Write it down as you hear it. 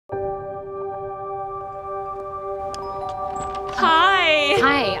Hi.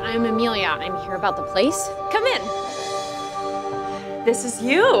 Hi, I'm Amelia. I'm here about the place. Come in. This is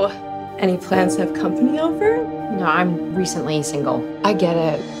you. Any plans to have company over? No, I'm recently single. I get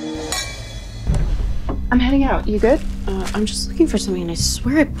it. I'm heading out. You good? I'm just looking for something, and I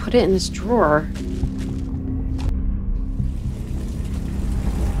swear I put it in this drawer.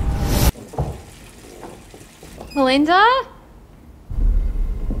 Melinda?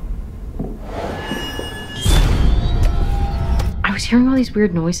 I was hearing all these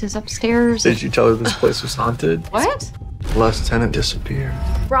weird noises upstairs. Did you tell her this place was haunted? What? Last tenant disappeared.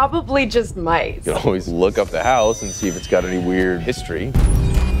 Probably just mice. You can always look up the house and see if it's got any weird history.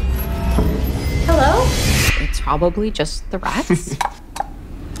 Hello? It's probably just the rats.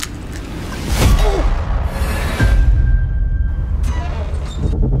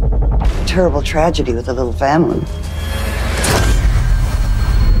 Terrible tragedy with a little family.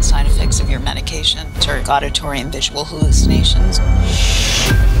 Side effects of your medication, auditory and visual hallucinations.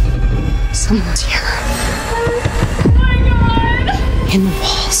 Someone's here. Oh my God! In the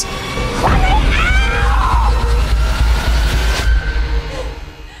walls.